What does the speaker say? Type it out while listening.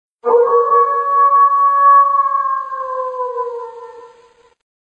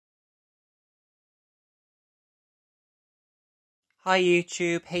Hi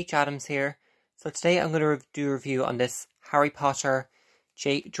YouTube, H Adams here. So today I'm going to do a review on this Harry Potter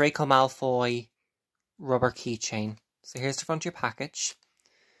Draco Malfoy rubber keychain. So here's the front of your package.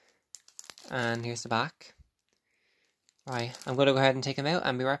 And here's the back. Right, I'm going to go ahead and take him out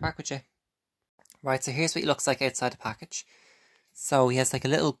and be right back with you. Right, so here's what he looks like outside the package. So he has like a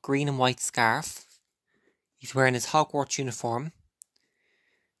little green and white scarf. He's wearing his Hogwarts uniform.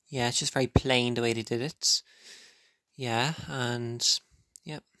 Yeah, it's just very plain the way they did it. Yeah, and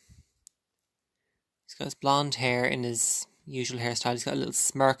yep. He's got his blonde hair in his usual hairstyle. He's got a little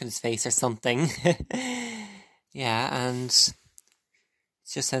smirk on his face or something. Yeah, and it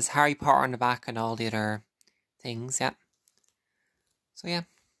just says Harry Potter on the back and all the other things, yeah. So yeah.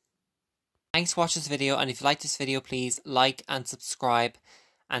 Thanks for watching this video, and if you like this video, please like and subscribe,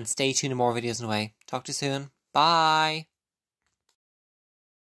 and stay tuned for more videos on the way. Talk to you soon. Bye!